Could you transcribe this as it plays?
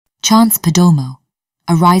Chance Perdomo,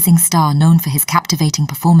 a rising star known for his captivating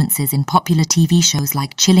performances in popular TV shows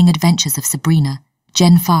like Chilling Adventures of Sabrina,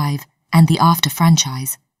 Gen 5, and the After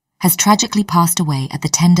franchise, has tragically passed away at the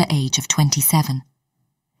tender age of 27.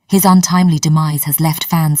 His untimely demise has left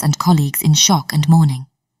fans and colleagues in shock and mourning.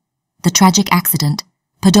 The tragic accident,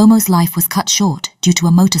 Perdomo's life was cut short due to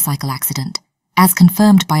a motorcycle accident, as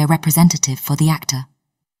confirmed by a representative for the actor.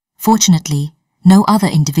 Fortunately, no other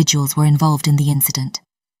individuals were involved in the incident.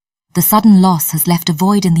 The sudden loss has left a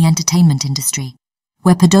void in the entertainment industry,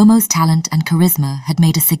 where Perdomo's talent and charisma had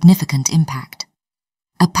made a significant impact.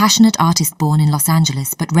 A passionate artist born in Los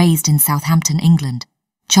Angeles but raised in Southampton, England,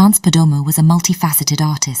 Chance Perdomo was a multifaceted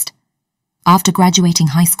artist. After graduating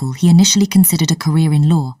high school, he initially considered a career in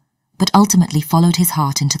law, but ultimately followed his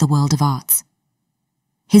heart into the world of arts.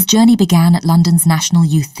 His journey began at London's National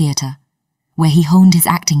Youth Theatre, where he honed his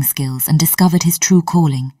acting skills and discovered his true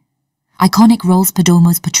calling. Iconic roles: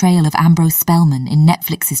 Perdomo's portrayal of Ambrose Spellman in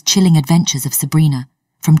Netflix's Chilling Adventures of Sabrina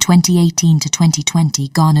from 2018 to 2020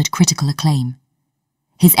 garnered critical acclaim.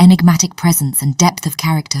 His enigmatic presence and depth of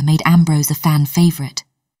character made Ambrose a fan favourite.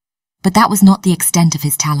 But that was not the extent of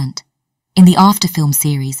his talent. In the After film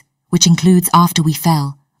series, which includes After We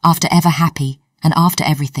Fell, After Ever Happy, and After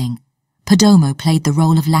Everything, Perdomo played the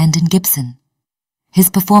role of Landon Gibson.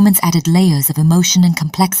 His performance added layers of emotion and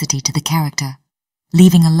complexity to the character,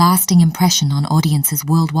 leaving a lasting impression on audiences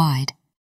worldwide.